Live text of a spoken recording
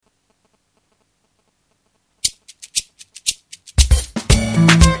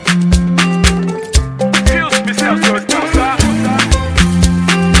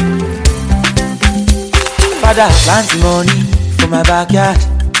got plenty money for my backyard,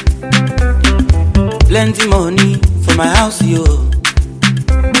 plenty money for my house, yo.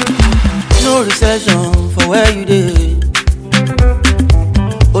 No recession for where you dey.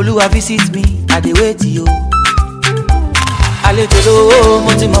 Oluwa visit me, I dey wait yo. Àlejò lówó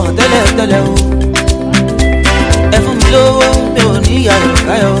mo ti mọ̀ tẹ́lẹ̀ tẹ́lẹ̀ o. Ẹ fún mi lówó mi ò ní yàrá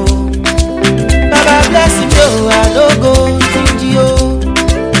káyọ̀ o. Baba bless me o, I no go stingy o.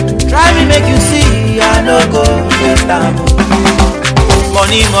 Try me make you see, I no go waste am o.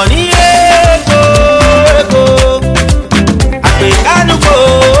 Money money ego ego. Àpèkánú kò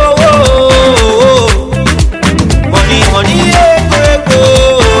owó. Money money ego ego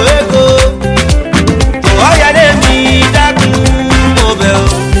ego. Oyale mi dákun mo bẹ̀ o.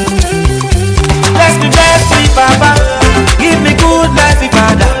 Bless me Baba, give me good life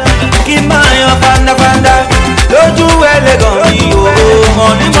Ìbàdà. Kí n máa yan fandafanda lójú ẹlẹ́gàn mi o.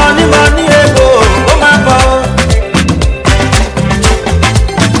 Money money money ego ó máa bọ̀ o.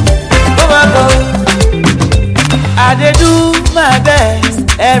 Ó máa bọ̀ o. I dey do my best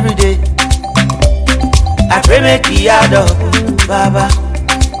every day. I pray make e add up, Baba.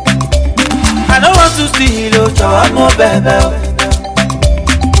 I don't want to steal o, jọ̀wọ́ mo bẹ̀bẹ̀ o.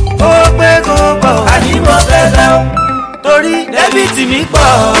 Ó pé kó pọ̀, àní mo bẹ̀bẹ̀ o. Torí débìtì mi pọ̀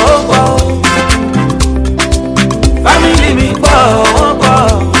ó pọ̀ o. Family mi pọ̀ ó pọ̀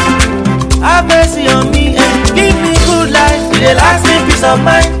o. Have mercy on me and give me good life. E dey last me peace of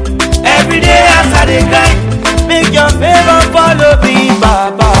mind. Every day as I dey grind, make your favour follow me,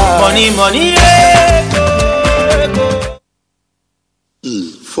 Baba. Money money ego ego.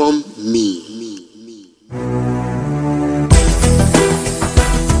 Inform me.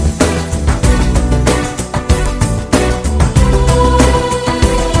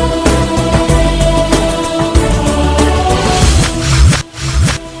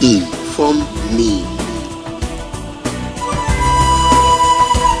 Inform me.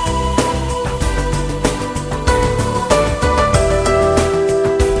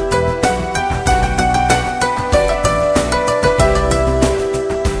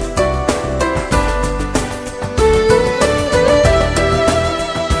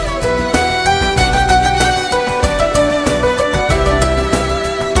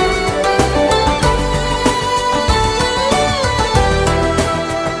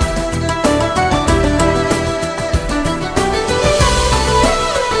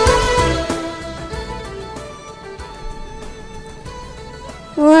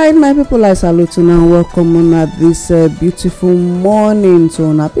 My people, I salute you and welcome on at this beautiful morning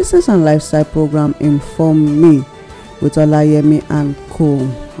to our business and lifestyle program Inform Me with Olayemi and Co.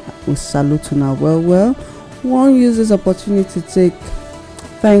 We salute you now well. One use this opportunity to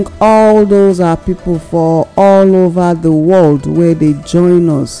thank all those our people for all over the world where they join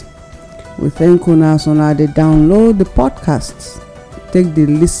us. We thank you now so now they download the podcasts, take the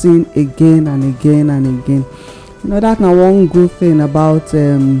listen again and again and again. You know that now one good thing about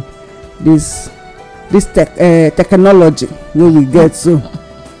this technology wey we get, so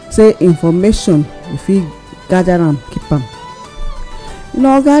say information if we gather am keep am. You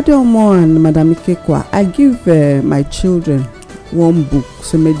know, Oga Omo and Madam Ikekwa, I give my children one book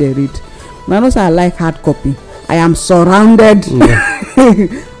so make they read. I know say I like hard copy. I am surrounded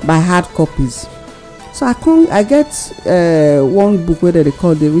by hard copies. So I get one book where they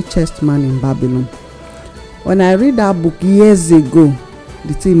call The Richest Man in Babylon. When I read that book years ago,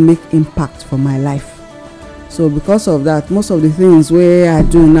 the thing make impact for my life. So because of that, most of the things where I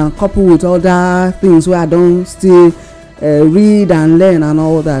do now, coupled with other things where I don't still read and learn and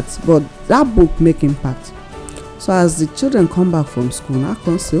all that, but that book make impact. So as the children come back from school, I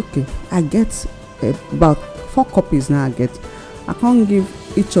can say, okay, I get about 4 copies now. I can't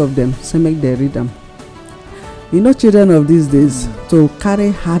give each of them, so make they read them. You know, children of these days to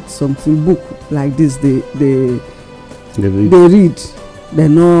carry hard something book like this, they read. They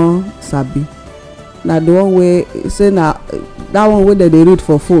no sabi. Now the one way say now that one way that they read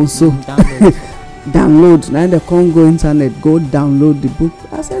for phone, so download. Now they can't go internet, go download the book.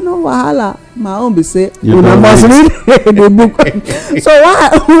 I say no wahala. My own be say you must read the book. So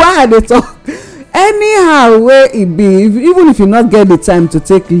why they talk? Anyhow where it be, even if you not get the time to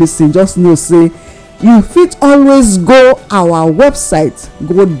take listen, just know say you fit always go our website,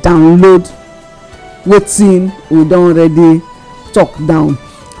 go download wetin we don already talk down,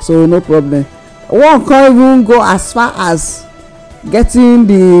 so no problem. One can't even go as far as getting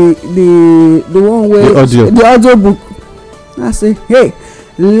the one way the audio book. I say, hey,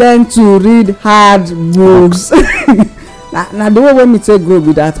 learn to read hard books. Now the way when me take go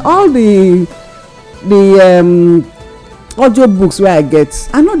be that all the audio books where I get,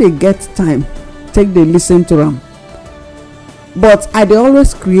 I know they get time take dey lis ten to am, but I dey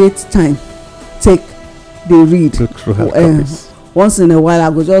always create time take dey read. Once in a while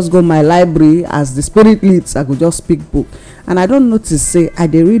I go just go my library, as the spirit leads I go just pick book, and I don notice say I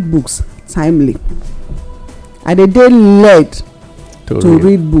dey read books timely. I dey led to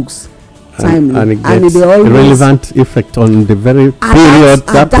read books timely, and it dey always relevant effect on the very period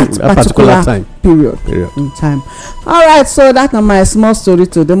that particular time period in time. All right, so that na my small story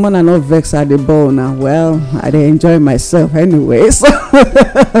today. More na not vex at the ball now. Well, I dey enjoy myself anyway. So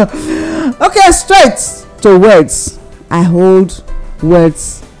okay, straight to words. I hold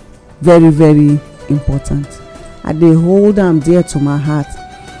words very, very important. I dey hold am dear to my heart.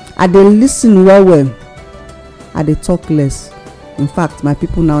 I dey listen well. I dey talk less. In fact, my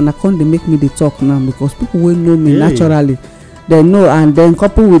people now na come dey make me dey talk now, because people wey know me naturally, they know, and then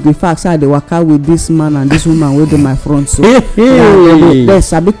couple with the fact say I dey waka with this man and this woman wey dey my front, so they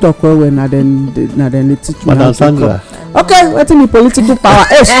sabi talk well. Na dem dey teach me how to talk. Okay, wetin be political power?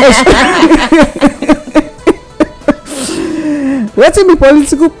 Wetin be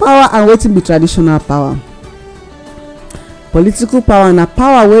political power and wetin be traditional power? Political power na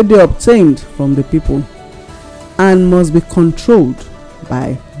power wey dey obtained from the people and must be controlled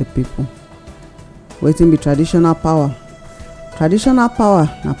by the people. Wetin be traditional power? Traditional power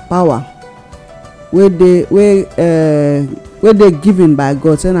na power wey dey given by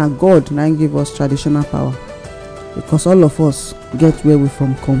God. Say na God na give us traditional power, because all of us get where we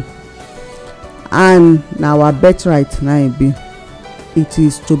from come, and na our birthright na e be. It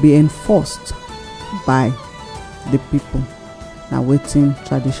is to be enforced by the people. Na wetin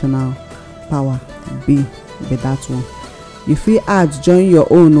traditional power be that one. You fit add join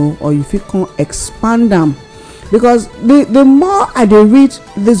your own, or you fit come expand am, because the more I dey read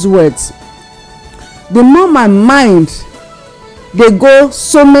these words, the more my mind dey go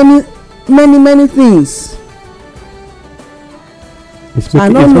so many things. It's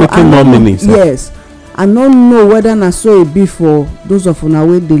making more meaning. Yes, I no know whether na so e be for those of una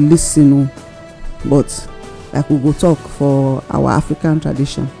wey dey lis ten, but like we go talk for our African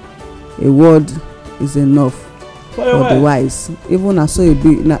tradition, a word is enough for the wise. Even na so e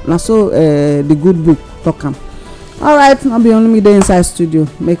be, na so the good book talk am. All right, no be only me dey inside studio.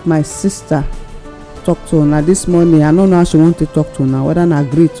 Make my sister talk to una this morning. I no know how she want to talk to una, whether na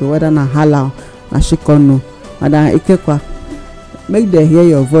greet or whether na hala, na she come know. Madam Ikekwa, make them hear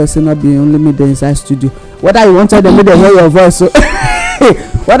your voice, and not be only me dey inside studio. Whether you want to tell them, make them hear your voice, so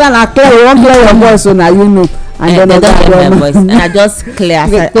whether na clear, you want clear your voice, so now you know. And then they don't hear my voice, and I just clear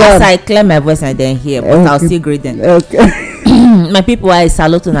as I clear my voice, and then hear, but I'll still greet them. Okay. My people, I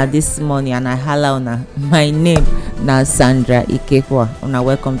salute una this morning, and I holla una. My name na Sandra Ikekwa. Una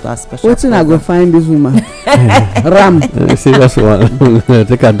welcome to our special. Wetin I go find this woman? Ram. Serious one.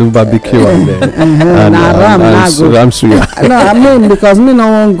 Take a do barbecue and then. Na ram na go. Ram suya. No, I mean, because me no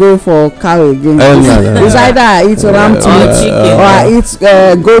wan go for cow again. It's either I eat ram meat or I eat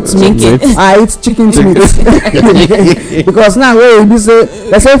goat meat or I eat chicken meat. Because now wey be say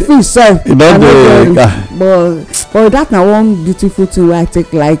they say fish sef. But that na one beautiful thing wey I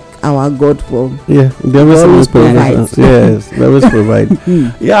take like our God for. Yeah, they always provide. Yes, they always provide.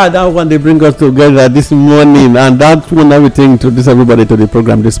 Yeah, that one they bring us together this morning, and that one everything to introduce everybody to the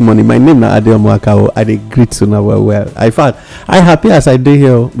program this morning. My name is Adeomo Akao. I dey greet you now well. I happy as I dey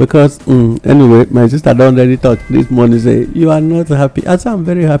here because anyway, my sister don already talk this morning. Say you are not happy. I say I'm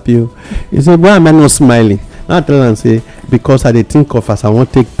very happy. You say why am I not smiling? I tell am say because I dey think of as I wan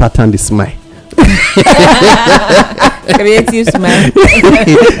take pattern the smile. Creative smile.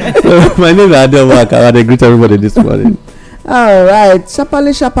 So my name is Adeomo Akao. I dey greet everybody this morning. All right,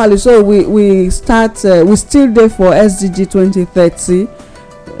 sharply. So we start. We still there for SDG 2030.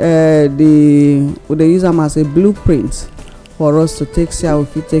 We dey use them as a blueprint for us to take see how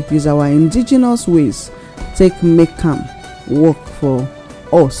we take use our indigenous ways, take make am work for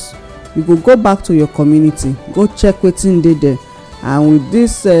us. You go back to your community, go check wetin dey there, and with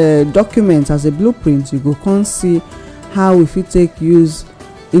this document as a blueprint, you go come see how we fit take use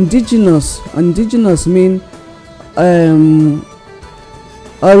indigenous. Indigenous mean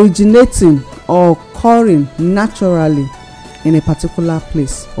originating or occurring naturally in a particular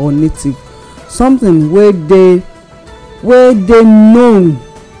place, or native, something where they known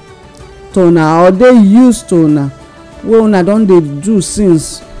to una or they used to una, wey una don dey do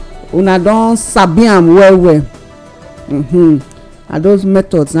since una don sabi am well. And those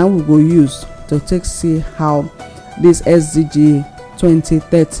methods now we go use to take see how this SDG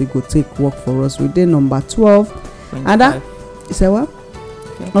 2030 go take work for us. We dey number 12, and that is what?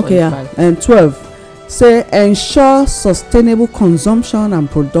 Okay, yeah, and 12 say ensure sustainable consumption and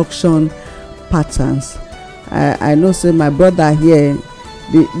production patterns. I know say my brother here,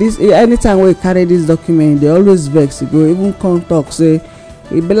 this anytime we carry this document, they always vex. E go even come talk say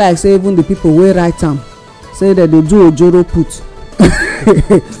e be like say even the people wey write am say that they do ojoro put.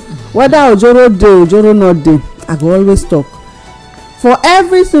 Whether ojoro dey ojoro not dey, I go always talk. For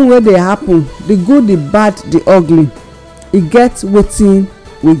everything wey dey happen, the good, the bad, the ugly, e get wetin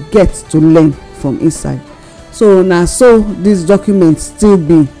we get to learn from inside. So na so this document still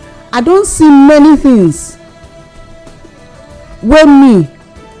be. I don see many things wey me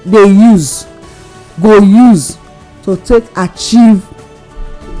dey go use to take achieve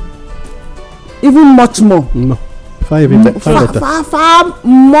even much more. No. Far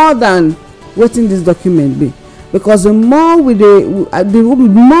more than wetin this document be, because the more the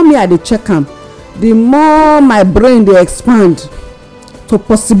more me I dey check am, the more my brain dey expand to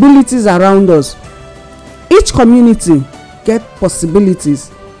possibilities around us. Each community get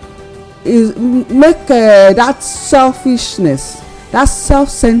possibilities. Is make that selfishness, that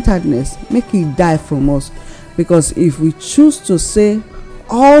self-centeredness, make it die from us. Because if we choose to say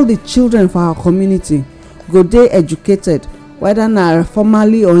all the children for our community go dey educated, whether na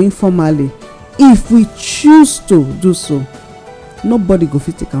formally or informally, if we choose to do so, nobody go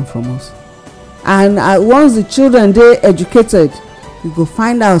fit take am from us. And once the children dey educated, you go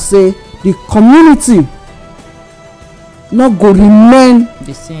find out say the community no go remain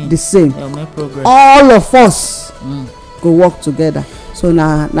the same. All of us go work together. So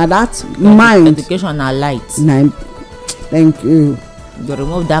na that mind. Education na light. Thank you. You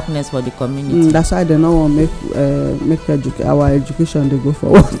remove darkness for the community. That's why they no want make our education dey go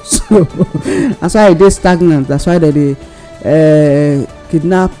forward. So that's why they stagnant. That's why they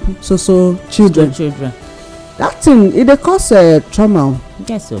kidnap so children. That thing it dey cause trauma.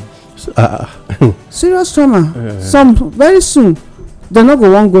 Yes, so. Serious trauma. Some very soon they no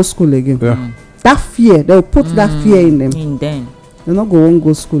go want go school again. That fear, they will put that fear in them. They no go want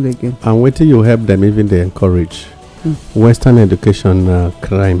go school again. And waiting you help them, even they encourage Western education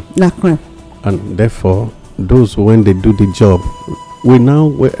crime. Crime. And therefore, those when they do the job,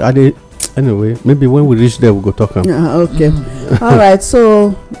 are they anyway? Maybe when we reach there, we go talk. Okay. All right.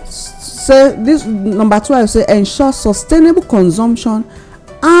 So say this number 12 say ensure sustainable consumption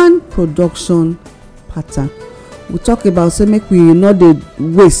and production pattern. We talk about say make we not dey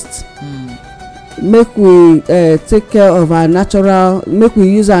waste. Make we take care of our natural. Make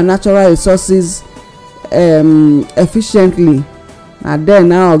we use our natural resources efficiently. And then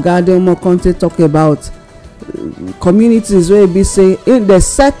now Oga Adeomo Conte talk about communities where be say they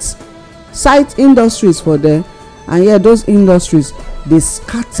site industries for them, and yet those industries they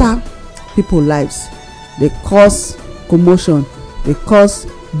scatter people lives. They cause commotion, they cause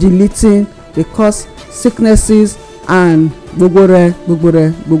deleting, they cause sicknesses and gbogbo.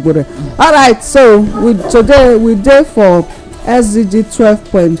 All right, so today we dey for SDG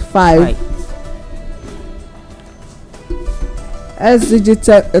 12.5. SDG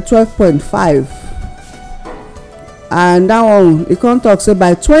 12.5, and that one e come talk say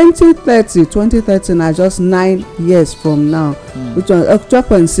by 2030 na just 9 years from now. Which one?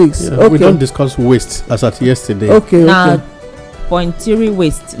 12.6. Okay, we don discuss waste as at yesterday. Okay. Now 0.3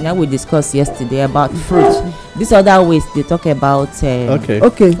 waste now we discussed yesterday about fruit. This other waste they talk about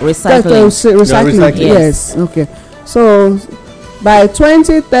recycling. Yes. Okay, so by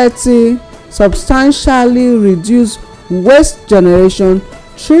 2030 substantially reduce waste generation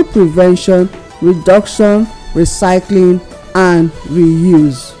through prevention, reduction, recycling and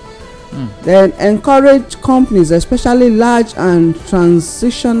reuse. Then encourage companies, especially large and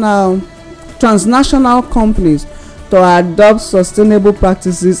transnational companies, to adopt sustainable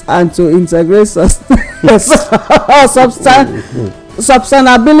practices and to integrate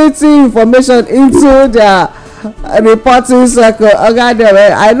sustainability information into their reporting cycle.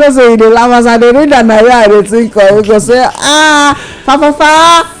 I know say you dey laugh as I dey read am na where I dey think of. We go say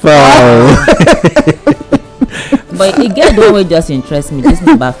But e get the one wey just interest me. This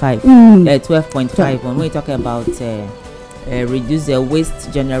number 5, 12.5, when we talk about reduce the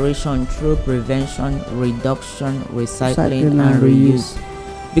waste generation through prevention, reduction, recycling and reuse.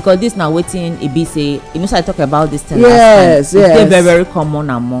 Because this now wetin e be say, you know, so I talk about this thing last time. It's very very common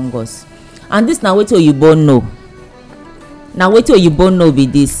among us. And this na wetin oyibo know. Na wetin oyibo know be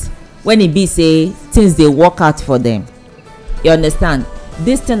this. When e be say things dey work out for them, you understand?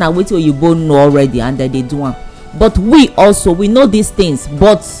 This thing na wetin oyibo know already, and they do am. But we also we know these things,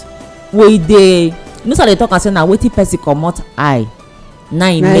 but we dey, you know, so they talk and say na wetin person comot eye na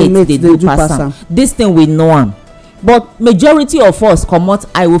im mate dey do pass am. This thing we know am, but majority of us comot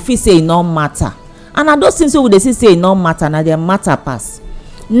eye we feel say e no matter, and na those things wey we dey see say e no matter na dem matter pass.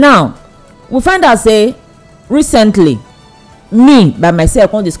 Now we find out say recently me by myself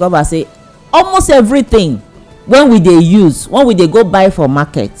come discover say almost everything when we dey use, when we dey go buy for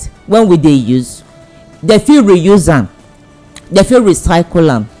market, when we dey use, dey fit reuse am, dey fit recycle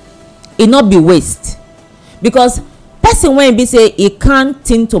am. E no be waste, because person wey be say e can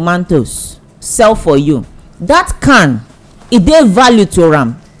tin tomatoes sell for you, that can e dey value to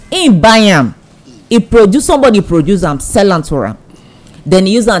am, im buy am, e produce, somebody produce am, sell am to am, then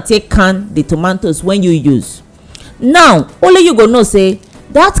use am take can the tomatoes when you use. Now only you go know say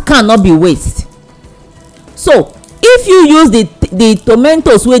that can no be waste. So if you use the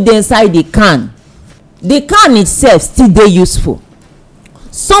tomatoes wey dey inside the can itself still dey useful.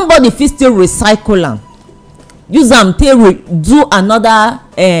 Somebody fit still recycle am, use am take do another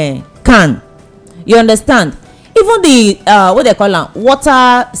can. You understand? Even the what they call am,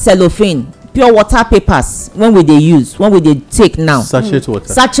 water cellophane, pure water papers, when we dey use, when we dey take now,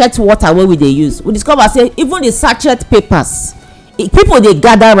 sachet water wey we dey use, we discover say even the sachet papers, people dey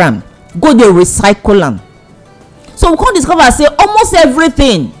gather am go dey recycle am. So we come discover say almost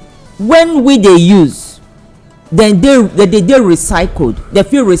everything when we dey use, then they dey recycled. They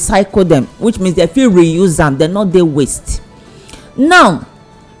fit recycle them, which means they fit reuse them. They no dey waste. Now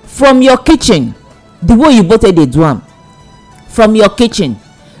from your kitchen, the way you both dey do am, from your kitchen,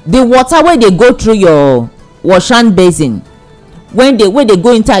 the water wey dey go through your wash hand basin, when they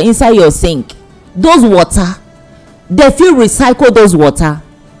go inside your sink, those water, they fit recycle those water.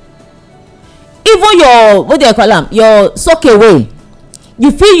 Even your, what do you call am, your soak away,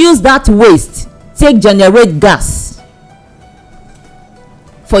 you fit use that waste take generate gas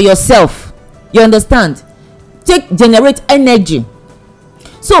for yourself. You understand? Take generate energy.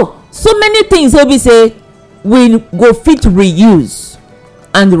 So many things wey be say we go fit reuse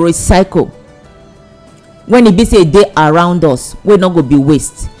and recycle when e be say e dey around us, wey no go be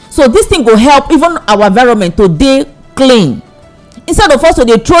waste. So this thing go help even our environment to dey clean, instead of us to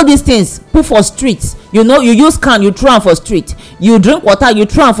dey throw these things put for street. You know, you use can, you throw am for street. You drink water, you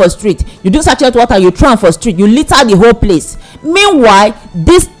throw am for street. You do sachet water, you throw am for street. You litter the whole place. Meanwhile,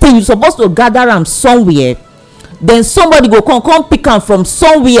 this thing you suppose to gather am somewhere, then somebody go come pick am from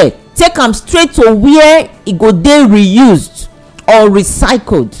somewhere, take am straight to where e go dey reused or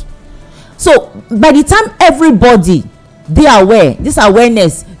recycled. So by the time everybody dey aware, this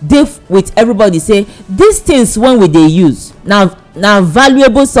awareness dey with everybody, say these things when we dey use na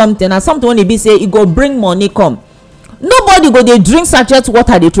valuable something, na something wey e be say e go bring money come. Nobody go dey drink sachet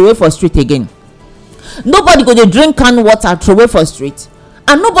water dey throway for street again. Nobody go dey drink canned water throway for street,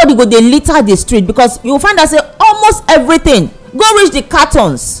 and nobody go dey litter the street, because you find out say almost everything go reach the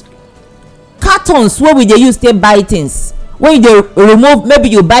cartons wey we dey use take buy things. When you dey remove, maybe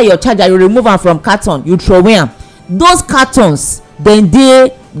you buy your charger, you remove am from carton, you throw away am. Those cartons then dey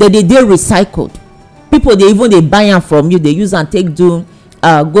recycled. People dey even dey buy am from you, dey use am take do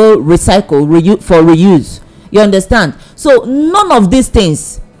go recycle, for reuse. You understand? So none of these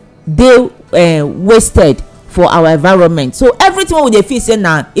things dey wasted for our environment. So everything wey we dey feel say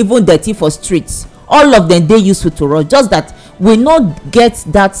na even dirty for streets, all of them dey useful to us, just that we no get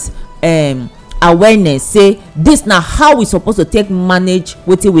that awareness say this na how we suppose to take manage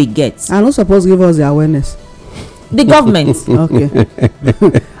wetin we get. I no suppose give us the awareness. The government. Okay.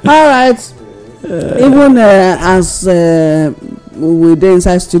 All right. Even as we dey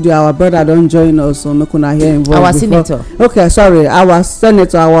inside studio, our brother don join us, so make una hear him voice. Our senator. Okay, sorry, our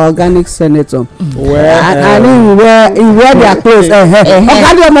senator, our organic senator. Well, and he wear their clothes.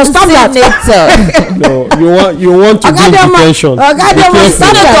 Oga must stop that. Senator. no, you want to give detention. Oga must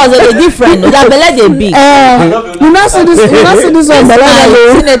stop that. Senators dey different. Their belle dey big. You not see this one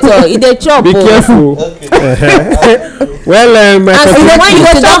belle. Senator, e dey chop. Be careful. Well, my when you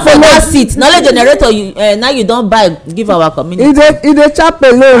sit down for that seat, knowledge generator, now you don buy give our community. e dey chop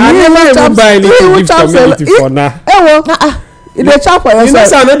alone. I never even buy anything give community for now. e dey chop for yourself. You know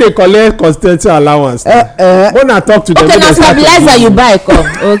say I no dey collect constituency allowance. When I talk to them, okay, na stabilizer you buy come.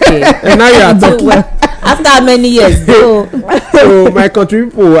 Okay. And now you are talking. After how many years? So my country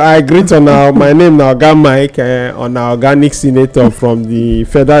people, I greet on my name na Oga Mike, on our organic senator from the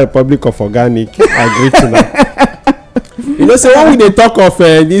Federal Republic of Organic. I greet you. You know, so when we dey talk of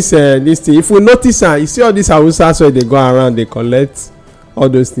this thing, if we notice you see all these Hausas where they go around, they collect all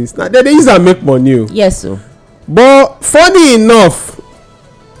those things. Now they use and make money. Yes, sir. But funny enough,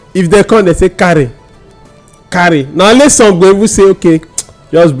 if they come, they say carry. Now unless some go even say, okay,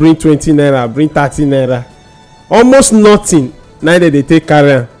 just bring 20 naira, bring 30 naira. Almost nothing. Neither they take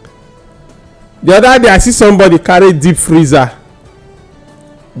carry. The other day I see somebody carry deep freezer,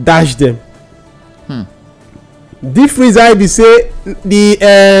 dash them. Deep freezer, they say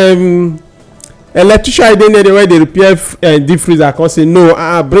the electrician dey near the way dey repair deep freezer come say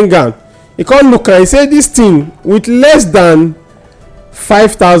no bring am. He come look am, he say this thing with less than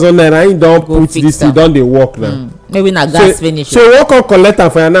 5,000 naira he don put this thing don dey work now. Maybe na gas finish. So we come collect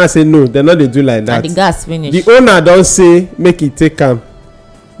am for am now say no, dem no dey do like that. The gas finish. The owner don say make e take am.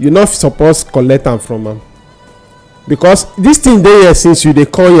 You no suppose collect am from am because this thing dey here since you dey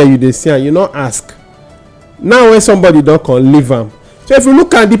come here you dey see am, you no ask. Now when somebody don come leave am. So if you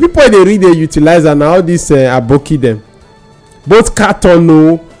look at the people dey really dey utilize am na all this aboki dem, both carton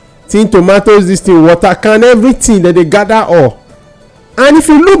o, tin tomatoes, this thing, water can, everything dem dey gather all. And if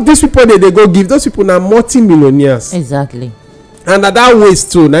you look these people dey go give, those people na multi-millionaires. Exactly. And na that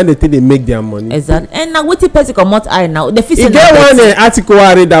waste too na dey take dey make their money. Exactly. And na wetin person comot eye now the fit say e get one article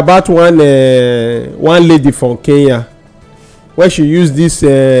I read about one lady from Kenya where she use this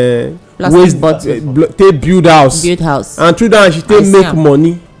waste take build house and through that she take make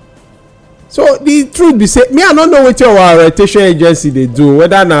money. So the truth be say me I no know wetin our orientation agency dey do,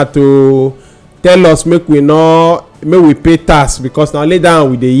 whether na to tell us make we pay tax because na only that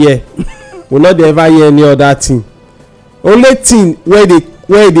one we dey hear. We no dey ever hear any other thing. Only thing wey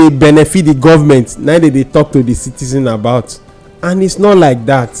dey benefit the government na dey talk to the citizen about, and it's not like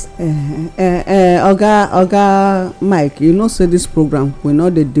that. Oga Mike, you know say this program we no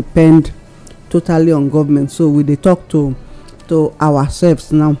dey depend totally on government, so we dey talk to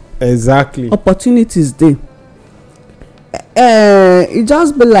ourselves now. Exactly. Opportunities dey. E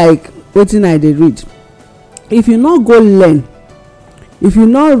just be like wetin I dey read. If you no go learn, if you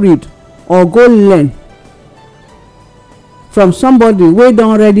no read or go learn from somebody wey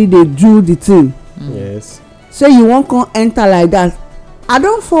don already dey do the thing, yes, say you wan come enter like that. I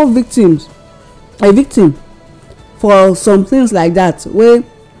don fall a victim for some things like that wey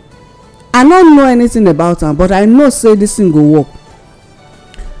I no know anything about am, but I know say this thing go work.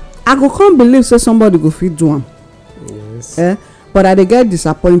 I go come believe say somebody go fit do am. Yes. But I dey get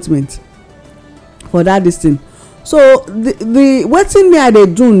disappointment for that this thing. So the wetin me I dey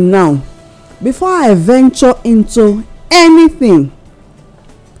do now, before I venture into anything,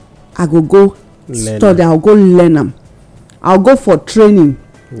 I go study, I'll go learn am, I'll go for training.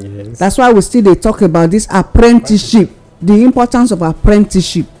 Yes. That's why we still dey talk about this apprenticeship, the importance of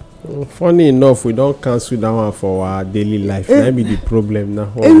apprenticeship. Funny enough, we don cancel that one for our daily life. That be the problem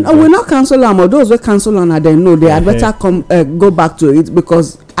now. We not cancel am, or those wey cancel am, and dem know they had better come go back to it,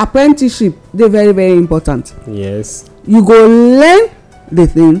 because apprenticeship dey very very important. Yes. You go learn the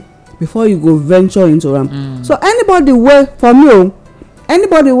thing before you go venture into am. So anybody wey, for me,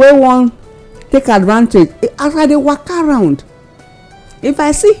 anybody wey wan take advantage, as I dey waka around, if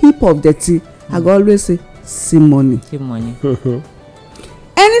I see heap of dirty, I go always say see money. See money.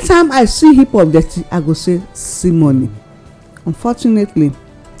 Anytime I see heap of dirty, I go say see money. Unfortunately,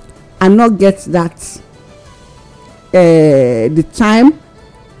 I not get that the time,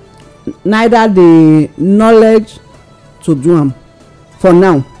 neither the knowledge to do am for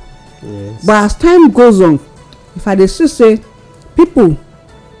now. Yes. But as time goes on, if I dey see say people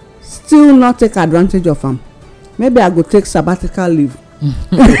still not take advantage of am, maybe I go take sabbatical leave.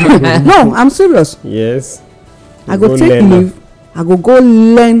 No, I'm serious. Yes. I go take leave. I go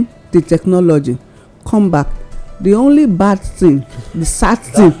learn the technology, come back. The only bad thing, the sad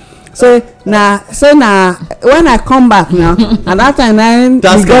thing, say na when I come back now, and that time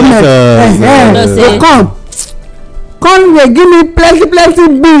the government come dey give me plenty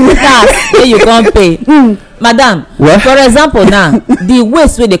bill tax wey you come pay. Madam, for example now, the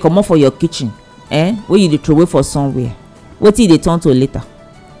waste wey dey comot for your kitchen, wey you dey throw away for somewhere, wetin you dey turn to later?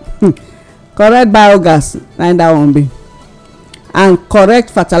 Correct biogas, na that one be, and correct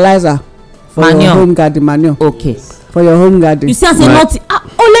fertilizer for manure. Your home garden manure. Okay. For your home garden. You see, I say nothing.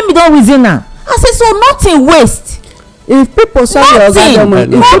 Let me don reason now. I say so nothing waste. If people sell your garden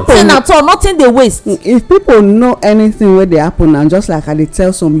money, nothing at all, nothing dey waste. If people know anything wey dey happen now, just like I dey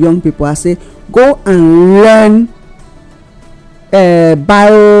tell some young people, I say go and learn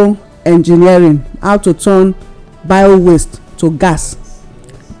bioengineering, how to turn bio waste to gas,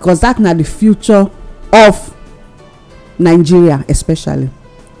 because that na the future of Nigeria, especially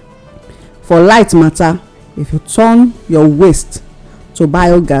for light matter. If you turn your waste to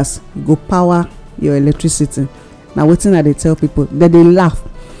biogas, you go power your electricity. Na wetin I dey tell people, dem dey laugh.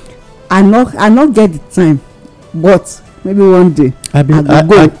 I not get the time, but maybe one day I go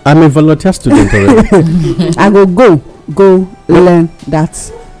go. I'm a volunteer student already. I go learn that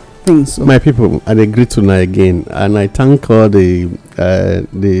thing. So my people, I agree tonight again, and I thank all the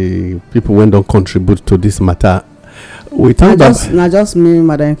people wey don contribute to this matter. We thank na just me,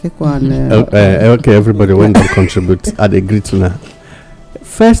 Madam Kekwa, and okay, everybody when don contribute, I agree tonight.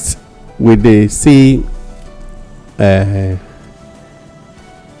 First, we dey see I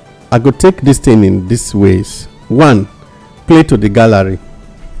go take this thing in these ways. 1, play to the gallery.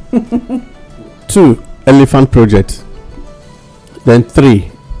 2, elephant project. Then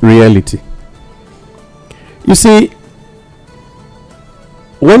 3, reality. You see,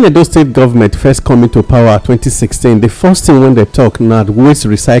 when Edo State government first come into power 2016, the first thing when they talk now waste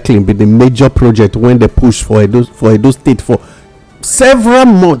recycling be the major project when they push for Edo State for several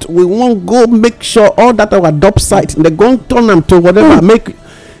months. We won't go make sure all that our dump site they go turn them to whatever. Make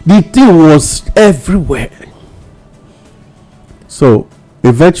the thing was everywhere. So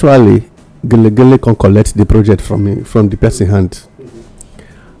eventually Gele can collect the project from the person hand.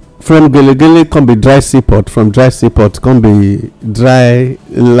 From Gele come be dry seaport, from dry seaport come be dry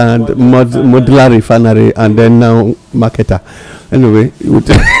land modular refinery, and then now marketer. Anyway,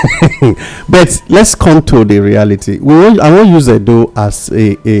 but let's come to the reality. I won't use Edo as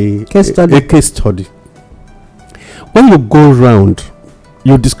a case study. When you go around,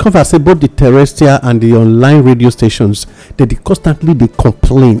 you discover say both the terrestrial and the online radio stations they constantly they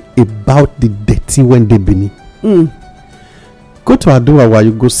complain about the dirty when they beneath. Go to Aduwawa,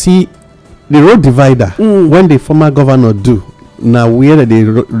 you go see the road divider when the former governor do. Now where they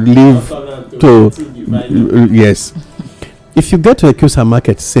live to yes. If you get to Ekusa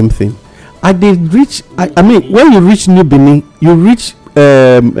Market, same thing. I mean, when you reach New Benin, you reach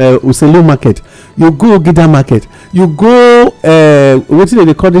Uselu Market, you go Gida Market, you go what do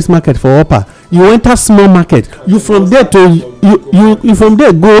they call this market for Upper? You enter small market. You from there to you from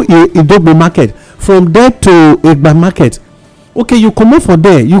there go Idogbo Market. From there to Egba Market. Okay, you come out for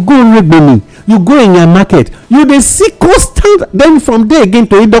there, you go Regbeni, you go in your market, you dey see constant. Then from there again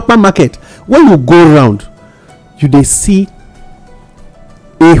to Idokpa Market. When you go around, you dey see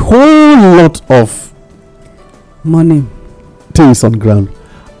a whole lot of money things on ground.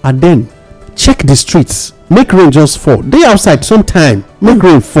 And then check the streets, make rain just fall. Dey outside sometime, make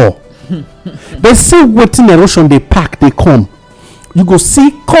rain fall. They see wetin erosion dey pack dey come. You go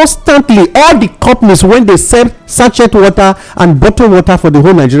see constantly all the companies when they sell sachet water and bottled water for the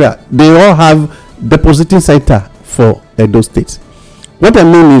whole Nigeria, they all have depositing center for Edo State. What I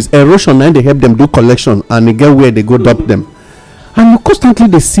mean is erosion, and they help them do collection and they get where they go dump them. And you constantly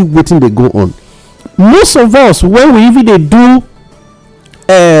they see wetin they go on. Most of us, when we even they do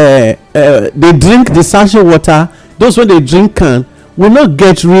they drink the sachet water, those when they drink can will not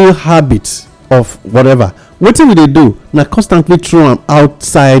get real habits of whatever. Wetin we dey do na constantly throw am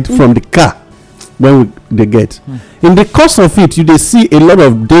outside from the car when they get. In the course of it, you dey see a lot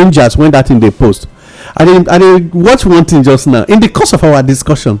of dangers when that thing dey post. I dey watch one thing just now. In the course of our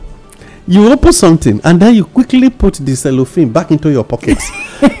discussion, you open something and then you quickly put the cellophane back into your pocket.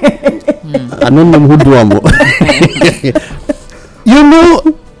 I don't know who do am. You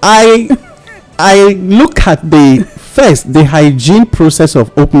know, I look at the hygiene process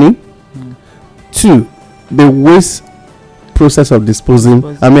of opening. 2, the waste process of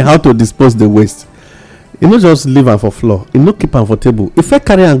disposing. I mean, how to dispose the waste. You no just leave am for floor, you no keep am for table. If I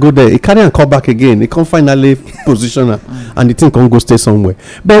carry am go there, you carry am come back again, you come finally position am and the thing can go stay somewhere.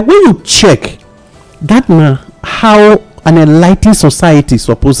 But when you check that na how an enlightened society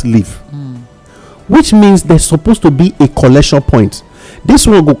suppose live, which means there's supposed to be a collection point. This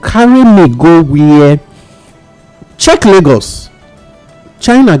one go carry me go where. Check Lagos.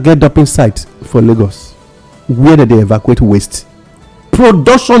 China get dumping site for Lagos where they evacuate waste.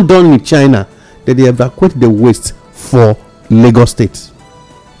 Production done in China, they evacuate the waste for Lagos State.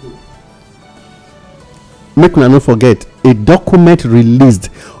 Make una no forget a document released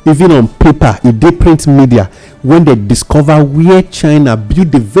even on paper in the print media when they discover where China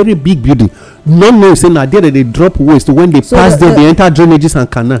build a very big building. No know say na there they drop waste when they pass there, they enter drainages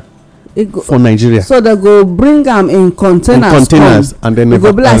and canal. For Nigeria, so they go bring them in containers and then they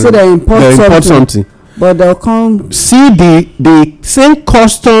go be like say they import something, but they'll come see the same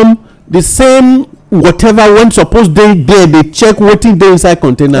custom, the same whatever when supposed they check wetin dey inside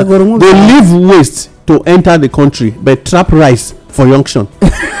container. They leave waste to enter the country but trap rice for junction.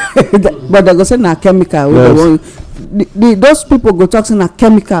 But they go say na chemical. Yes. Those people go talk say na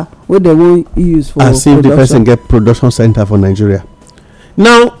chemical wey they won't use for as if the person get production center for Nigeria.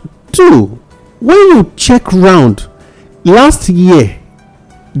 Now 2, when you check round last year,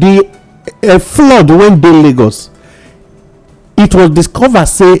 the flood when dey Lagos, it was discovered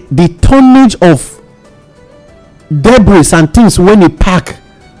say the tonnage of debris and things when e pack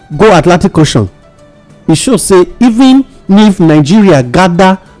go Atlantic Ocean, e show say even if Nigeria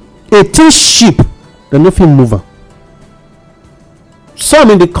gather 18 ship, they no fit move am.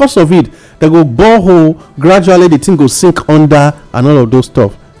 Some in the course of it, they go bore hole, gradually the thing go sink under and all of those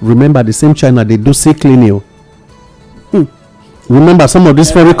stuff. remember the same China they do sea cleaning. Remember some of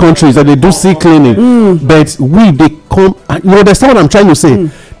these foreign countries that they do sea cleaning, but they come. You understand what I'm trying to say?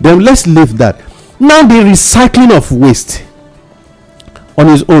 Then let's leave that. Now the recycling of waste on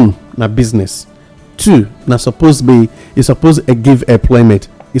its own, na business. 2, na supposed to give employment.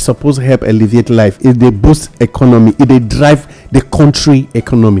 It's supposed to help alleviate life. It they boost economy. It they drive the country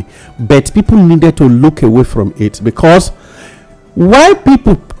economy. But people needed to look away from it, because why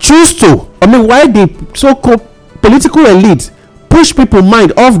people choose to, why the so-called political elite push people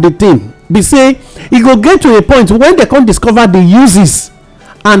mind off the thing, be say it go get to a point when they can't discover the uses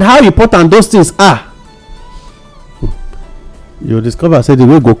and how important those things are. You discover say the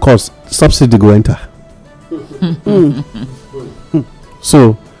way go cost, subsidy go enter.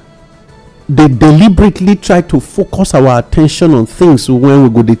 So they deliberately try to focus our attention on things when we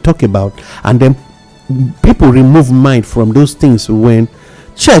go they talk about, and then people remove mind from those things. When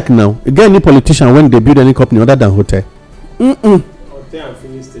check now again, any politician when they build any company other than hotel, Hotel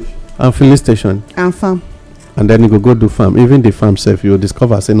and filling station and farm, and then you go do farm. Even the farm self, you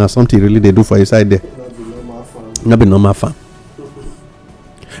discover say now something really they do for inside there, not be normal farm.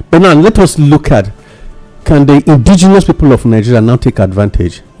 But now let us look at, can the indigenous people of Nigeria now take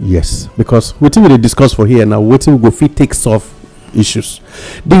advantage? Yes, because wetin we dey discuss for here now, wetin we go fit take solve issues.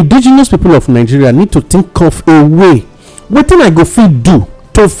 The indigenous people of Nigeria need to think of a way wetin I go fit do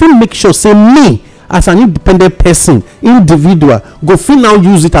to fit make sure say me as an independent person, individual, go fit now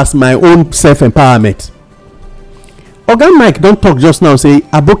use it as my own self-empowerment. Oga Mike don talk just now say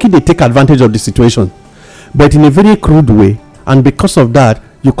Aboki dey take advantage of the situation, but in a very crude way, and because of that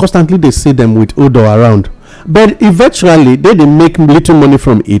you constantly dey see them with odor around, but eventually they make little money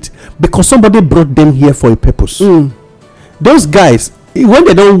from it because somebody brought them here for a purpose. Those guys, when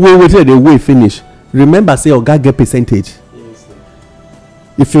they don weigh wetin they weigh finish, remember say oga get percentage.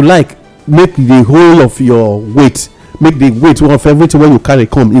 If you like, make the whole of your weight, make the weight of everything when you carry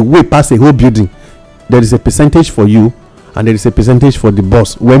come, it weigh pass a whole building, there is a percentage for you and there is a percentage for the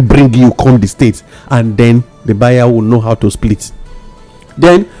boss when bring you come the state, and then the buyer will know how to split.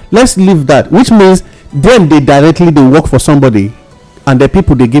 Then let's leave that, which means then they directly they work for somebody, and the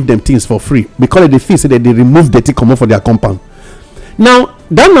people they give them things for free because they feel say that they remove dirty comot for their compound. Now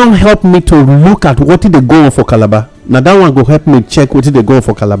that now help me to look at what did they go on for Calabar. Now that one go help me check what did they go on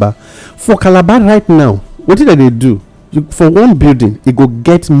for Calabar. For Calabar right now, what did they do? For one building, it go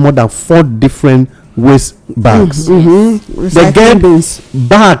get more than 4 different waste bags. They get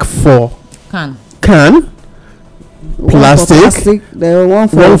bag for can, plastic, one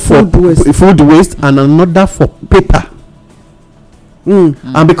for food waste, and another for paper.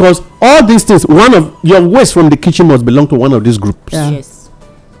 And because all these things, one of your waste from the kitchen must belong to one of these groups. Yes.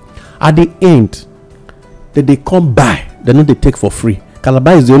 At the end, they come buy, they know they take for free.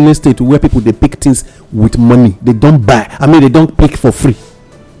 Calabar is the only state where people they pick things with money. They don't buy. They don't pick for free.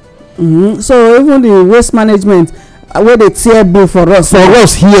 So even the waste management, where they tear bill for us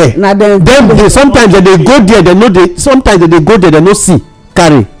here. Now then they sometimes they go there, they know they sometimes they go there, they no see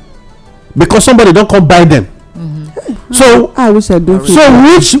carry because somebody don't come buy them. So I wish I do. So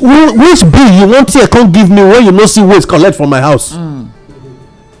which bill you want here can't give me when you no see waste collect from my house?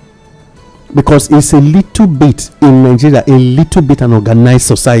 Because it's a little bit in Nigeria, a little bit an organized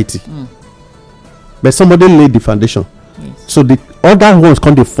society. But somebody laid the foundation. So the other ones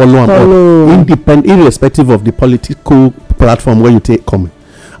can't they follow them up, irrespective of the political platform where you take coming.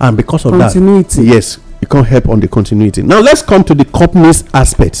 And because of continuity. That, yes, you can't help on the continuity. Now let's come to the companies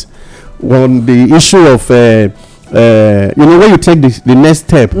aspect. On the issue of when you take the next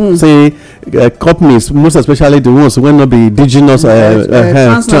step, say companies, most especially the ones when not be indigenous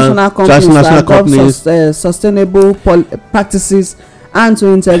transnational companies, sustainable practices, and to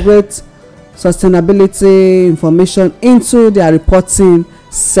integrate sustainability information into their reporting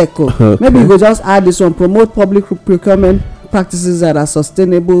cycle. Maybe you could just add this one: promote public procurement practices that are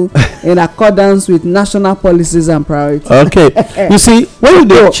sustainable in accordance with national policies and priorities. Okay. You see, when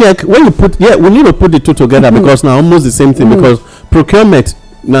you check, when you put, we need to put the two together because now almost the same thing. Because procurement,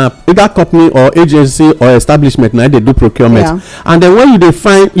 now either company or agency or establishment, now they do procurement, and then when you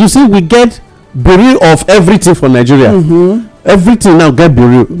define, you see, we get bureau of everything for Nigeria. Everything now get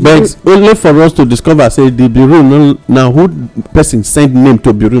bureau, but only for us to discover say the bureau now who person send name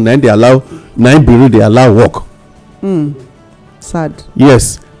to bureau, now they allow bureau they allow work. Sad.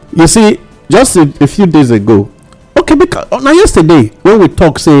 Yes, you see, just a few days ago, okay, because now yesterday when we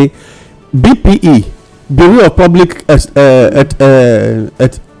talk, say BPE, Bureau of Public is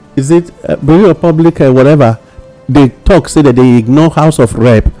it Bureau of Public whatever, they talk say that they ignore House of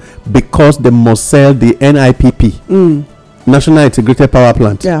Rep because they must sell the NIPP. national integrated power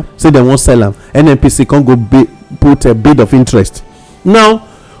plant. Yeah. Say they wan sell am, nnpc come go put a bid of interest. Now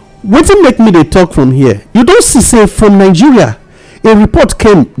wetin make me dey talk from here, you don see say from Nigeria a report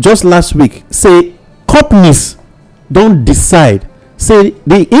came just last week say companies don decide say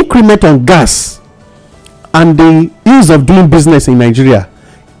the increment on gas and the ease of doing business in Nigeria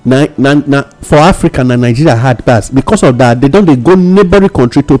na for Africa na Nigeria hard pass. Because of that, they don dey go neighboring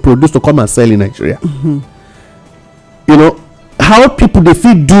country to produce to come and sell in Nigeria. You know how people dey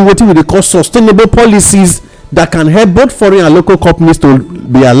fit do wetin we dey call sustainable policies that can help both foreign and local companies to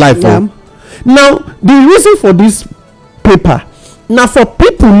be alive. Now the reason for this paper na for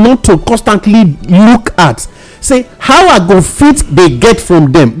people not to constantly look at say how I go fit dey get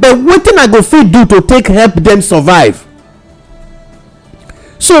from them, but wetin I go fit do to take help them survive.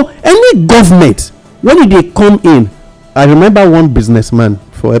 So any government when e dey come in, I remember one businessman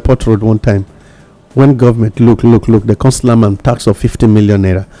for Airport Road one time, when government look they come slam am tax of 50 million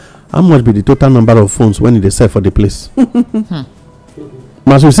naira. How much be the total number of phones when e dey sell for the place?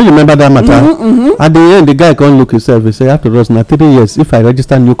 Must you still remember that matter? At the end the guy come look himself, he say after us na 3 years, if I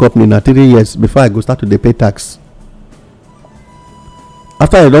register new company na 3 years before I go start to dey pay tax.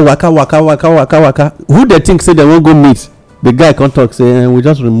 After I don waka, who dey think say they wan go meet? The guy come talk say we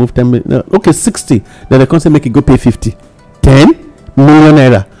just remove 10 million, okay 60, then they come say make e go pay 50 10 million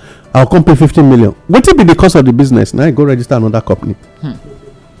naira. I'll come pay 15 million. Wetin be the cost of the business? Now I go register another company.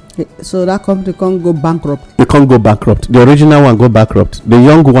 So that company can't go bankrupt. They can't go bankrupt. The original one go bankrupt. The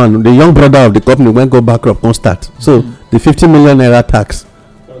young brother of the company went go bankrupt, can't start. So the 50 million naira tax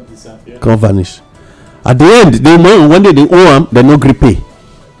can't vanish. At the end, they know when they owe them, they no gree pay.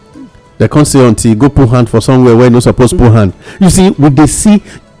 They can't say until you go put hand for somewhere where you no supposed to put hand. You see, with they see,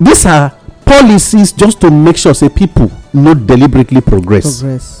 these are policies just to make sure say people no deliberately progress.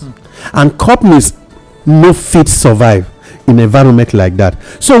 And companies no fit survive in environment like that.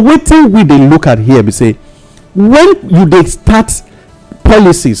 So wetin we dey look at here be say when you dey start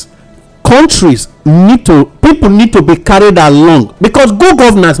policies, people need to be carried along, because good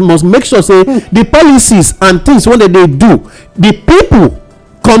governance must make sure say the policies and things wey they do, the people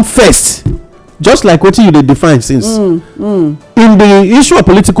come first. Just like wetin you dey define since in the issue of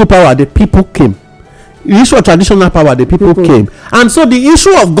political power, the people came. The issue of traditional power, the people came. And so the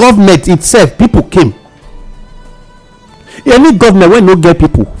issue of government itself, people came. Any government when no get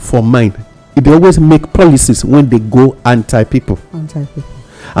people for mind, it always make policies when they go anti-people.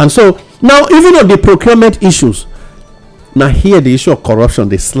 And so now, even on the procurement issues, now here the issue of corruption,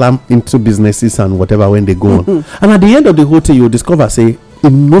 they slam into businesses and whatever when they go on. And at the end of the whole thing, you discover say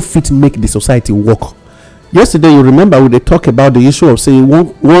it no fit make the society work. Yesterday, you remember when they talk about the issue of say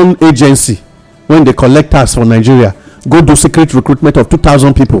one agency, when they collect tax for Nigeria, go do secret recruitment of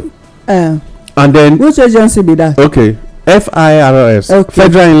 2,000 people. And then which agency be that? Okay, FIRS, okay.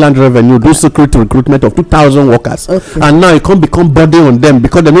 Federal Inland Revenue, do secret recruitment of 2,000 workers. Okay. And now it can't become burden on them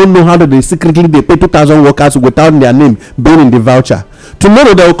because they don't know how they secretly they pay 2,000 workers without their name being in the voucher.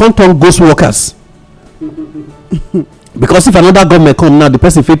 Tomorrow they will come turn ghost workers. Because if another government come now, the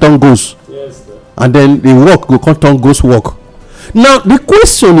person fit turn ghost. Yes, and then the work will come turn ghost work. Now the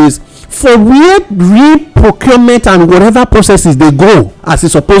question is, for where real procurement and whatever processes they go as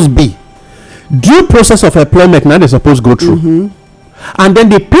it's supposed to be, due process of employment now they supposed to go through, and then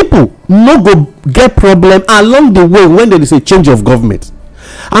the people no go get problem along the way when there is a change of government.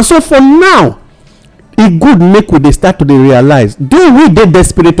 And so for now, it good make we dey start to dey realize, do we dey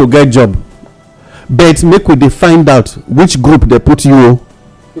desperate to get job, but make we dey find out which group they put you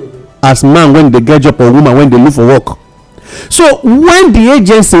as man when they get job or woman when they look for work. So when the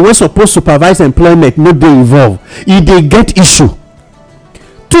agency wey suppose supervise employment no dey involve, e dey get issue.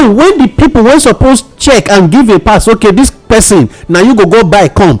 Two, when the people wey suppose check and give a pass, okay, this person na you go buy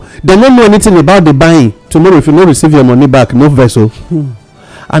come, they no know anything about the buying. Tomorrow if you no receive your money back, no vessel.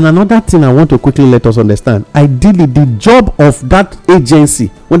 And another thing I want to quickly let us understand, ideally the job of that agency,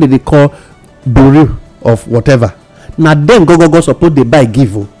 what they call bureau of whatever, na dem go suppose dey buy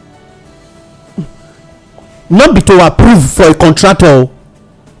give. Not be to approve for a contractor.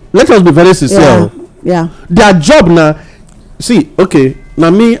 Let us be very sincere. Yeah. Their job now. See, okay, now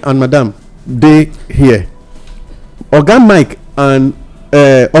me and Madam, they here. Oga Mike and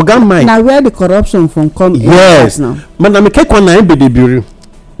Oga Mike. Now where the corruption from come? Yes. Now. Madam, take one na be the bureau.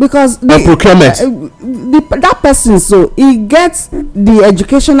 Because the procurement. That person, so he gets the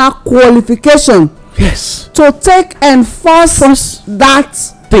educational qualification. Yes. To take enforce that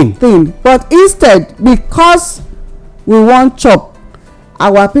thing. But instead, because we want chop,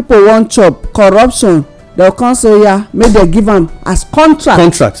 our people want chop, corruption, they'll come say, yeah, make they give them as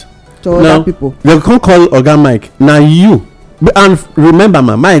contract to other people. They can call Oga Mike. Now you And remember,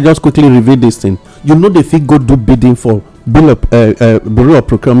 ma, I just quickly reveal this thing. You know, they fit go do bidding for bureau of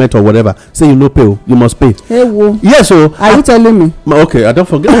procurement or whatever. Say you no pay, you must pay. Hey, wo. Yes, so Are you telling me? okay, I don't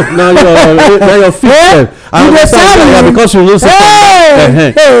forget. Oh, now your feet. I understand because you know.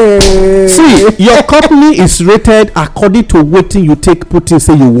 Hey. See, your company is rated according to what you take put in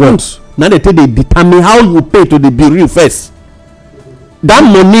say you want. Now they determine how you pay to the bureau first. That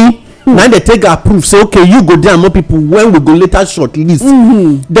money now they take approve say okay you go there and more people when we go later short list.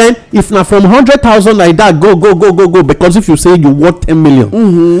 Then if na from 100,000 like that go because if you say you want 10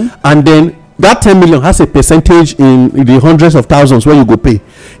 million and then that 10 million has a percentage in the hundreds of thousands where you go pay.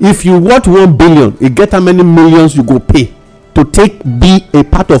 If you want 1 billion you get how many millions you go pay to take be a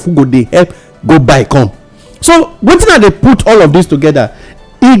part of who go dey help go buy come. So wetin na dey put all of this together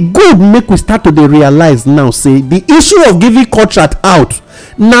e good make we start to dey realize now say the issue of giving contract out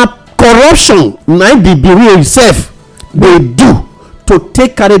na corruption na the bureau itself dey do to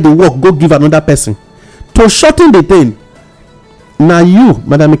take carry the work go give another person to shorten the thing. Na you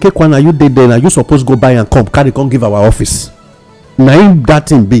madam Ikekwa, na you dey there, na you suppose go buy and come give our office. Na im that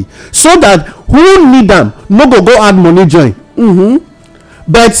thing be so that who need am no go add money join.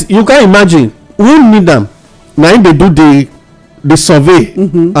 But you can imagine who need am na im dey do the survey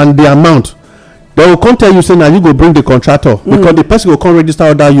and the amount. They will come tell you say na you go bring the contractor because the person go come register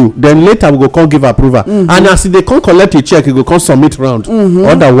under you, then later we go come give approval, and as they come collect the check e go come submit round,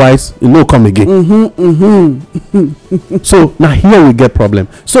 otherwise e no come again. So na here we get problem.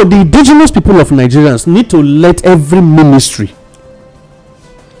 So the indigenous people of Nigerians need to let every ministry,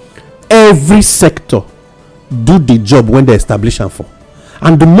 every sector do the job when they establish am for,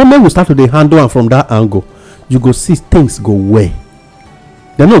 and the moment we start to dey handle am from that angle, you go see things go well.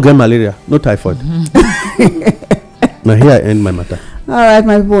 They no get malaria, no typhoid. Now here I end my matter. All right,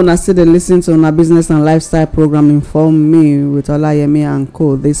 my people, now still dey listen to our business and lifestyle program Inform Me with Olayemi and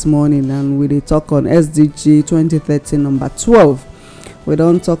Co this morning, and we dey talk on SDG 2030 number 12. We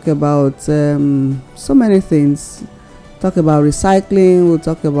don't talk about so many things. Talk about recycling, we'll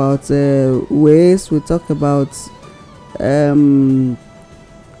talk about waste, we'll talk about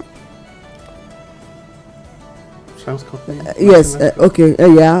yes, okay,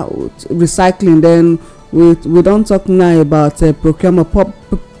 yeah, recycling. Then we don't talk now about procurement,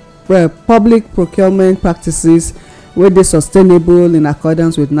 public procurement practices wey dey sustainable in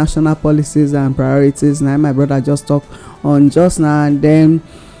accordance with national policies and priorities. Now my brother just talk on just now, and then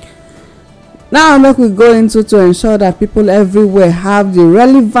now make we go into to ensure that people everywhere have the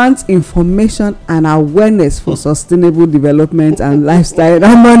relevant information and awareness for sustainable development and lifestyle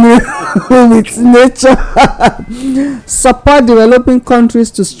harmony with nature. Support developing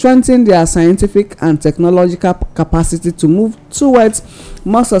countries to strengthen their scientific and technological capacity to move towards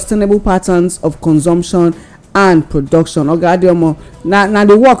more sustainable patterns of consumption and production. Oga Adeomo, na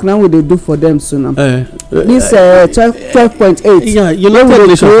the work now we dey do for them soon. This 12.8. Yeah, United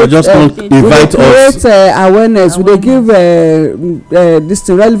Nations just invite us. Create awareness. We dey give this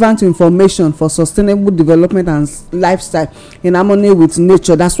relevant information for sustainable development and lifestyle in harmony with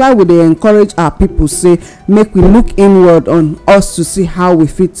nature. That's why we dey encourage our people say make we look inward on us to see how we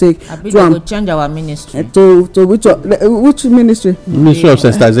fit take to change our ministry. To which ministry? Ministry of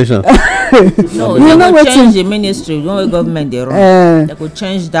Sensitization. No, they go change the ministry. We don't government they run. They go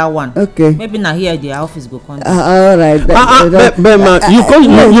change that one. Okay. Maybe now here the office go come. All right. But ma,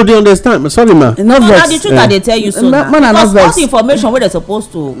 you dey understand? Sorry ma. No now the truth that they tell you so now. Because all the information where they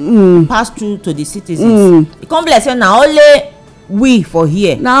supposed to pass through to the citizens. It come be like say now only we for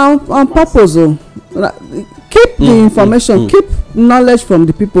here. Now on purpose, keep the information, keep knowledge from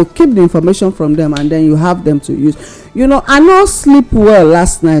the people, keep the information from them, and then you have them to use. You know, I no sleep well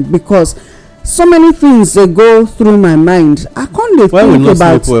last night because so many things dey go through my mind. I can't dey think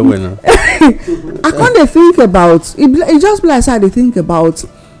about. I can't dey think about. It just be like I dey think about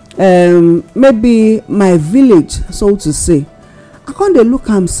maybe my village, so to say. I can't dey look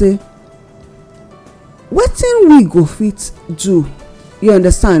am say wetin we go fit do. You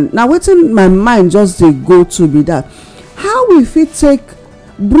understand? Now wetin my mind just dey go to be that how we fit take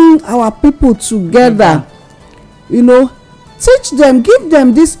bring our people together. You know, teach them, give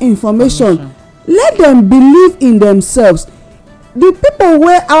them this information, let them believe in themselves. The people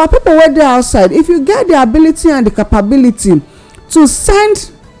where our people wey dey outside, if you get the ability and the capability to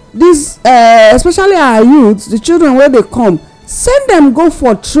send this especially our youths, the children wey dey come, send them go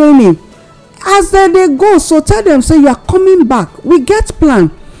for training. As they go, so tell them say you are coming back, we get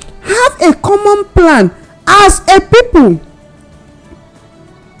plan, have a common plan as a people.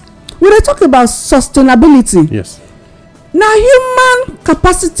 We dey talk about sustainability. Yes. Na human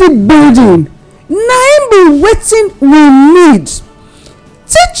capacity building na im be wetin we need.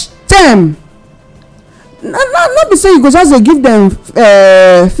 Teach dem. No be say you go just dey give dem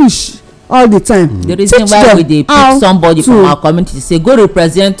fish all the time. The reason why we dey pick somebody from our community say go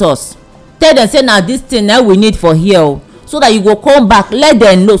represent us, tell dem say na this thing na we need for here o, so that you go come back, let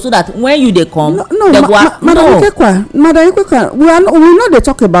dem know, so that when you dey come dem go Madam Ikekwa, we no dey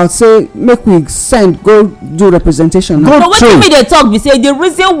talk about say make we send go do representation now. No, wetin we dey talk be say the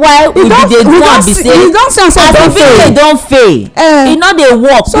reason why we dey do am be say as the village don fail, e no dey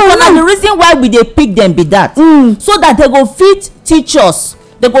work, because na the reason why we dey pick dem be that, so that they go fit teach us,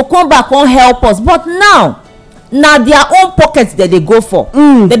 they go come back come help us. But now na their own pocket dem dey go for.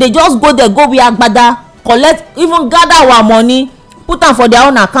 Dem dey just go there, go wear agbada, collect, even gather our money, put am for their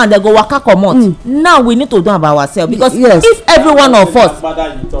own account, dem go waka comot. Now we need to do am by ourselves, because if every one of us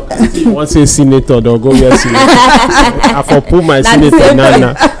you wan say senator don go where senator I for put my senator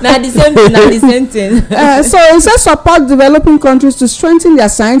now. na the same thing, na the same thing. So it says support developing countries to strengthen their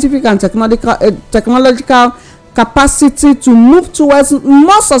scientific and technological capacity to move towards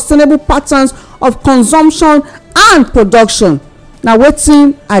more sustainable patterns of consumption and production. Na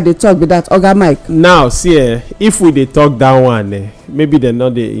wetin I dey talk be that, Oga Mike. Now see if we dey talk that one maybe dem no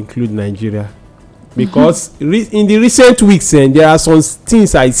dey include Nigeria, because in the recent weeks there are some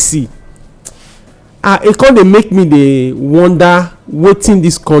things I see e come dey make me dey wonder wetin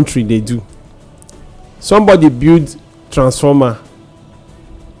this country dey do. Somebody build transformer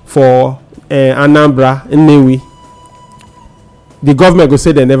for Anambra, Nnewi. The government go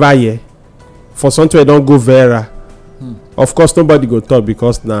say they never hear. For something wey don go viral. Of course nobody go talk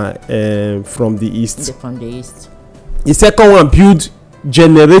because na from the east. From the east. The second one build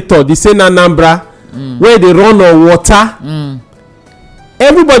generator, the same Anambra, where they run on water.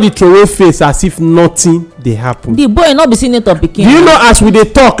 Everybody throw face as if nothing dey happen. The boy no be senator pikin. Do you know as we dey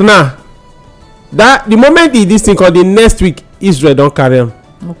talk now, that the moment this thing called the next week Israel don carry am.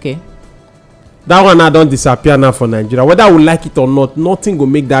 Okay. That one now don disappear now for Nigeria. Whether we like it or not, nothing go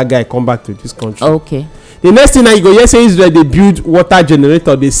make that guy come back to this country. Okay. The next thing now you go hear say Israel dey build water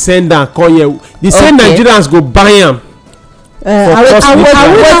generator, they send am come here. The same Nigerians go buy am.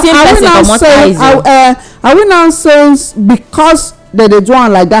 Are we now saying because they dey do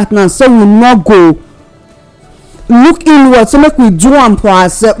am like that now, so we no go look inward, so make we do am for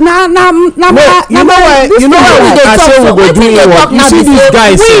ourselves? You know why I say we go do inward? You see these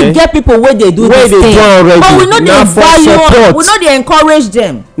guys we get people wey dey do this thing, but we no dey value, we no dey encourage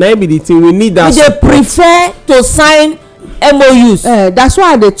them. Na be the thing, we need that. We dey prefer to sign MOUs. That's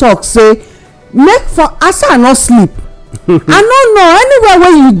why I dey talk say make for as I no sleep. I no know anywhere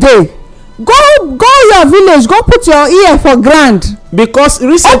where you dey, go your village, go put your ear for ground, because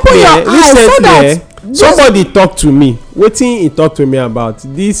recently somebody talk to me. Wetin he talk to me about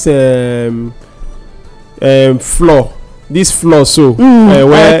this floor so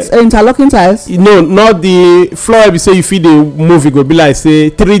where interlocking tiles. No, not the floor. Be say you fit dey move, e go be like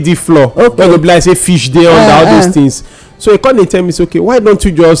say 3D floor. Okay. Go be like say fish dey under all those things. So he come dey tell me say, okay, why don't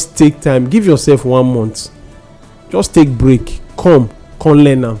you just take time, give yourself 1 month, just take break, come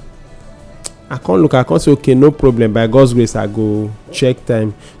learn am. I can't look, I can't say okay, no problem, by God's grace I go check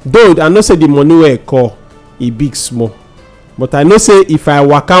time. Though I know say the money wey I call e big small, but I know say if I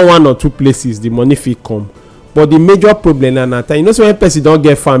waka 1 or 2 places the money fit come. But the major problem na time, you know say when person don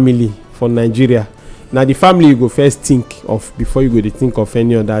get family for Nigeria, na the family you go first think of before you go dey think of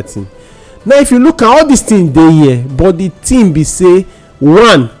any other thing. Now if you look at all these things dey here, but the thing be say,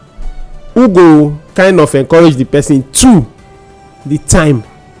 1, who go kind of encourage the person, 2, the time.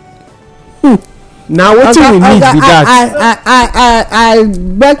 Now wetin we need be that. I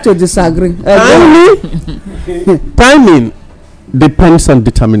beg to disagree. Timing depends on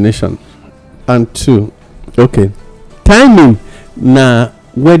determination. And 2, okay, timing na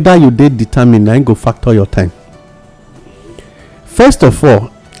whether you dey determined na go factor your time. First of all,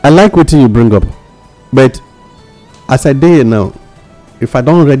 I like wetin you bring up, but as I dey here now, if I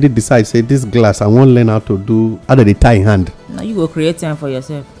don already decide say this glass I wan learn how to do, how to dey tie in hand, na you go create time for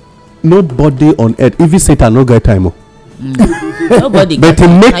yourself. Nobody on earth, even Satan no get time. Nobody. But to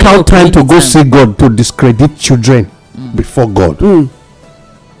make out time to go see God, to discredit children before God.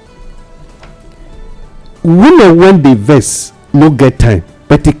 Women when they vex no get time,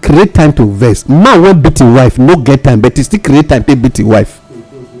 but they create time to vex. Man when beat him wife no get time, but he still create time to beat him wife.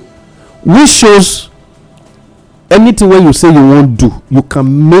 Which shows anything when you say you won't do, you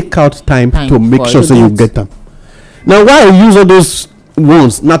can make out time to make sure so you get them. Now why I use all those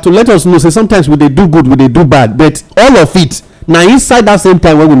ones now to let us know say sometimes we dey do good, we dey do bad, but all of it now inside that same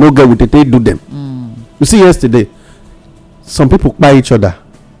time when we no get, we dey do them. You see yesterday some people kpai each other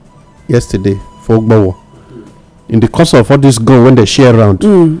yesterday for Ogbowo. In the course of all this gun when they share around,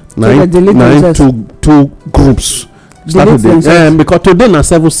 nine two groups started because today na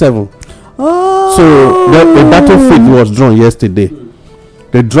 7-7. Oh. So the battlefield was drawn yesterday.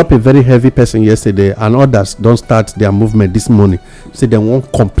 They dropped a very heavy person yesterday, and others don't start their movement this morning. Say they won't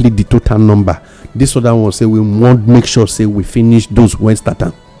complete the total number. This other one say we won't make sure say we finish those when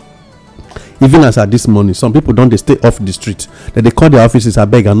starting. Even as at this morning, some people don't they stay off the street. Then they call their offices. I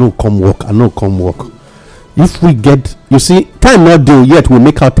beg, I know come work. If we get, you see, time not due yet, we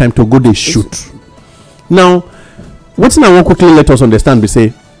make our time to go they shoot. Now, what thing I want quickly let us understand, we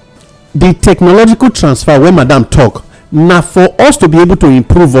say the technological transfer when Madam talk. Now for us to be able to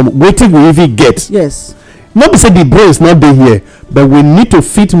improve on waiting we even get. Yes. Not be say the brain is not there here, but we need to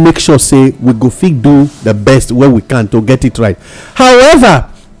fit make sure say we go fit do the best where we can to get it right. However,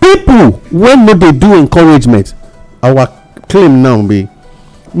 people when no they do encouragement, our claim now be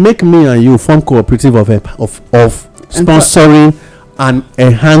make me and you form cooperative of sponsoring and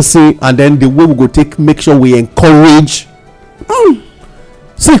enhancing, and then the way we go take make sure we encourage.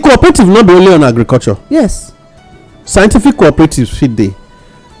 See, cooperative not be only on agriculture. Yes. Scientific cooperatives fit dey,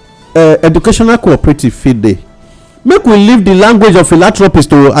 educational cooperative fit dey. Make we leave the language of philanthropist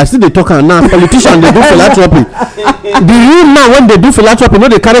to I still dey talk am now. Politicians dey do philanthropy. The real man when they do philanthropy no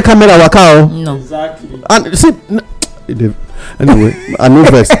dey carry camera waka o. No. Exactly. And see, anyway, I know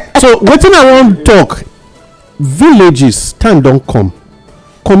first. So wetin I wan talk, villages time don come,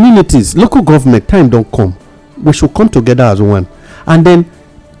 communities, local government time don come. We should come together as one, and then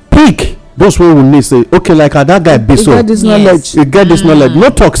pick those wey we need say okay like that guy be so. You get this knowledge. You get this knowledge. No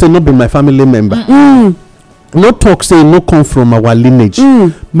talk say no be my family member. No talk say no come from our lineage.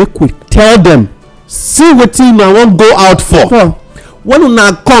 Make we tell them see wetin I wan go out for. When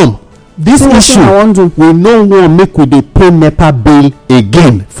una come this issue we no wan make we dey pay NEPA bill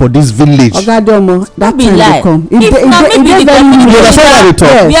again for this village. Ogadomo, that be time lie. dey come. If na me be the You understand what I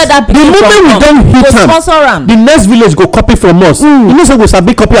talk? where that The pikin moment we don hit go am, sponsor am. the next village go copy from us. You know say we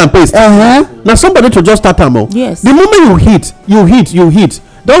sabi copy and paste. Na somebody to just start am o. Yes. The moment you hit.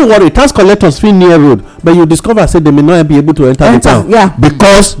 Don't worry, tax collectors fit near road, but you discover say they may not be able to enter the town. Yeah.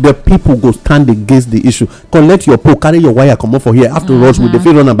 Because the people go stand against the issue. Collect your pole, carry your wire, come up for here. After rush, we dey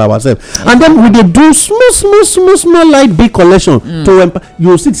fit run am by ourselves. And then we dey do small light big collection to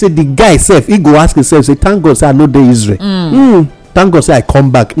you see say the guy sef he go ask himself say thank God say I no dey Israel. Thank God say I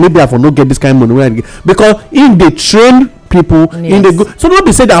come back. Maybe I for no get this kind of money wey I get because in dey train people in the go. So no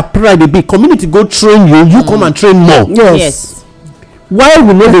be say that pride dey be community go train you come and train more. Yes. Why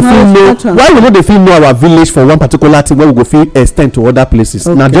we no dey fit know our village for one particular thing wey we go fit extend to other places.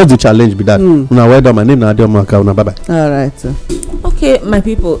 Na just the challenge be that. Una well done. My name na Adeomo Aka. Una bye bye. All right. Okay, my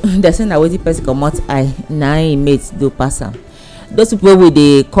people, they say na wetin person comot eye na im mate do pass am. Those people wey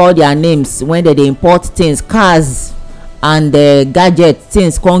dey call their names when they dey import things, cars and gadget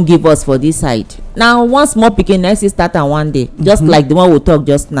things come give us for this side. Now one small pikin na still start am one day, just like the one we talk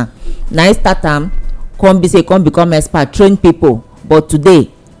just now. Na im start am come become expert, train people. But today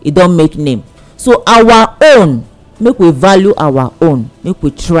e don make name. So our own, make we value our own, make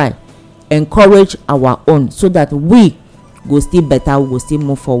we try encourage our own so that we go still better, we go still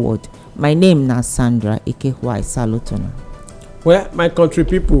move forward. My name na Sandra Ikehua. Salute una. Well, my country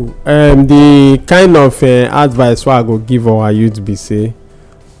people, the kind of advice wey I go give our youth be say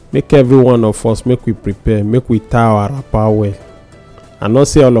make every one of us make we prepare, make we tie our wrapper well. I no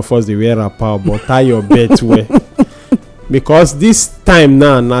say all of us dey wear wrapper, but tie your belt well. Because this time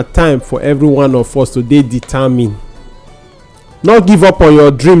now na time for every one of us to dey determined. Not give up on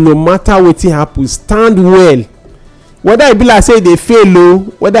your dream no matter wetin happen. Stand well. Whether e be like say e dey fail o,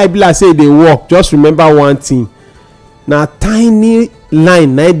 whether e be like say e dey work, just remember one thing. Na tiny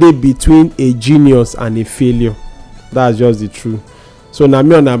line na dey between a genius and a failure. That's just the truth. So na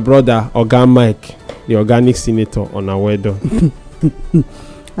me and my brother Oga Mike, the organic senator, una well done.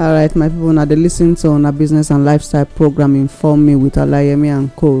 All right, my people, now they listen to on a business and lifestyle program Inform Me with Alayemi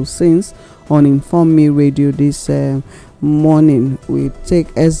and Co. Since on Inform Me Radio this morning, we take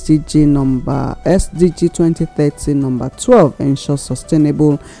SDG 2030 number 12, ensure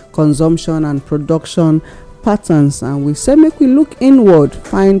sustainable consumption and production patterns, and we say make we look inward,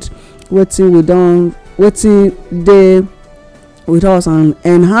 find wetin dey with us and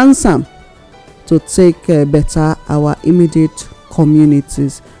enhance am to take better our immediate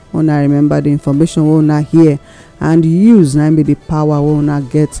communities. Una remember the information we una hear and use na be the power we una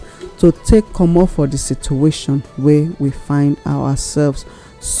get to take comot for the situation wey we find ourselves.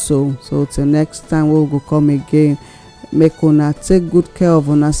 So till next time we go come again, make una take good care of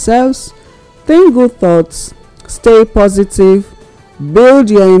una selves, think good thoughts, stay positive, build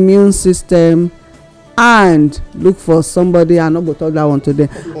your immune system, and look for somebody. I no go talk that one today.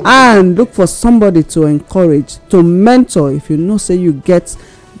 And look for somebody to encourage, to mentor. If you know say you get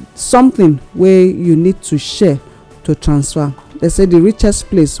something where you need to share, to transfer. They say the richest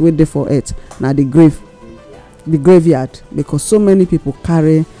place wey dey for earth na the graveyard, because so many people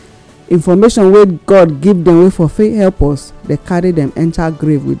carry information wey God give them wey for fit help us. They carry them enter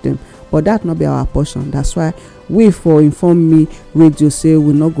grave with them, but that not be our portion. That's why we for Inform Me Radio say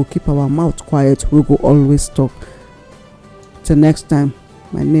we not go keep our mouth quiet, we go always talk. Till next time,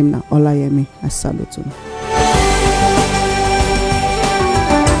 my name na Olayemi. I salute you.